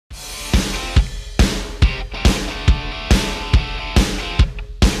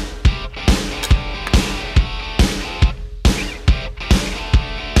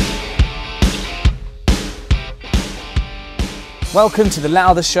Welcome to the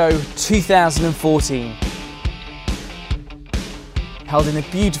Lowther Show 2014. Held in the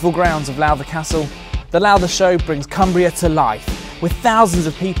beautiful grounds of Lowther Castle, the Lowther Show brings Cumbria to life, with thousands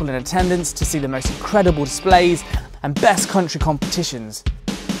of people in attendance to see the most incredible displays and best country competitions.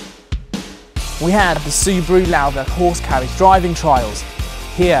 We had the Subaru Lowther Horse Carriage Driving Trials.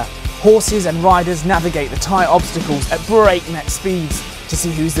 Here, horses and riders navigate the tight obstacles at breakneck speeds to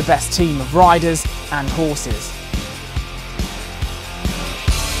see who's the best team of riders and horses.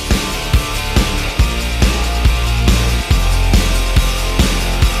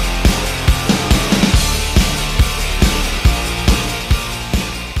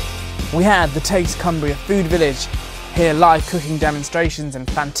 We had the Taste Cumbria Food Village. Here, live cooking demonstrations and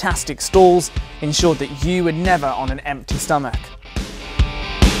fantastic stalls ensured that you were never on an empty stomach.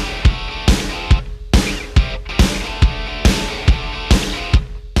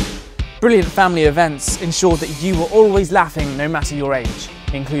 Brilliant family events ensured that you were always laughing no matter your age,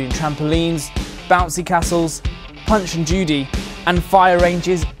 including trampolines, bouncy castles, Punch and Judy, and fire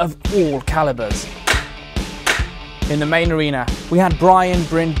ranges of all calibers. In the main arena, we had Brian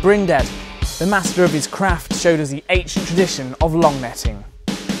Brinded. The master of his craft showed us the ancient tradition of long netting.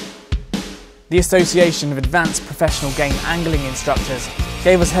 The Association of Advanced Professional Game Angling Instructors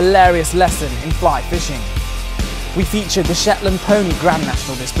gave us a hilarious lesson in fly fishing. We featured the Shetland Pony Grand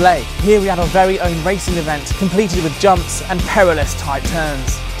National Display. Here we had our very own racing event, completed with jumps and perilous tight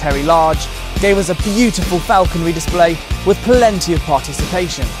turns. Terry Large gave us a beautiful falconry display with plenty of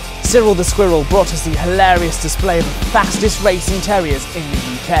participation. Cyril the Squirrel brought us the hilarious display of the fastest racing terriers in the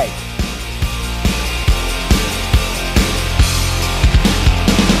UK.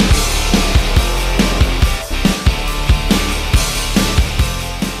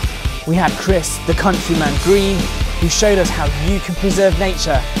 We had Chris, the Countryman Green, who showed us how you can preserve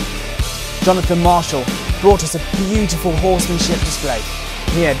nature. Jonathan Marshall brought us a beautiful horsemanship display.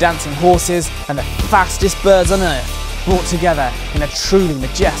 Here, dancing horses and the fastest birds on earth brought together in a truly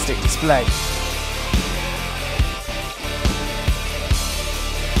majestic display.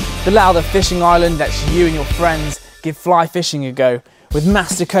 The Lowther Fishing Island lets you and your friends give fly fishing a go. With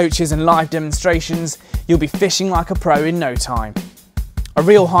master coaches and live demonstrations, you'll be fishing like a pro in no time. A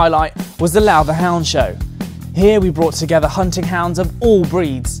real highlight was the Lowther Hound Show. Here we brought together hunting hounds of all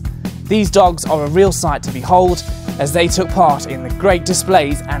breeds. These dogs are a real sight to behold as they took part in the great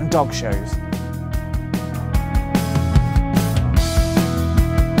displays and dog shows.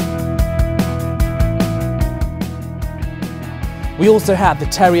 We also had the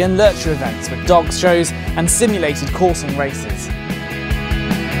Terrier and Lurcher events with dog shows and simulated coursing races.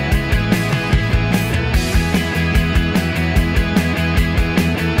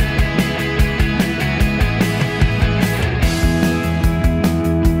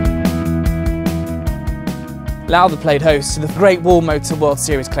 Lowther played host to the Great Wall Motor World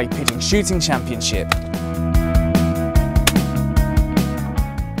Series Clay Pigeon Shooting Championship.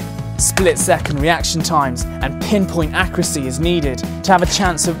 Split-second reaction times and pinpoint accuracy is needed to have a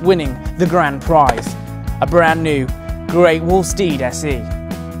chance of winning the grand prize, a brand new Great Wall Steed SE.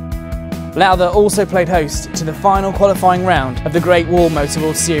 Lowther also played host to the final qualifying round of the Great Wall Motor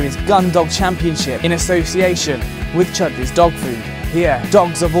World Series Gun Dog Championship in association with Chudley's Dog Food. Here,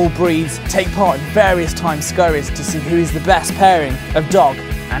 dogs of all breeds take part in various time scurries to see who is the best pairing of dog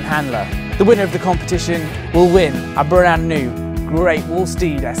and handler. The winner of the competition will win a brand new Great Wall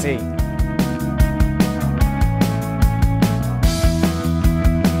Steed SE.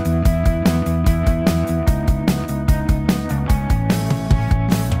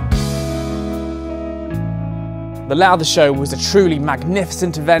 The Lowther Show was a truly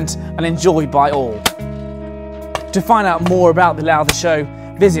magnificent event and enjoyed by all. To find out more about the Lowther Show,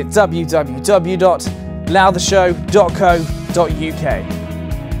 visit www.lowthershow.co.uk.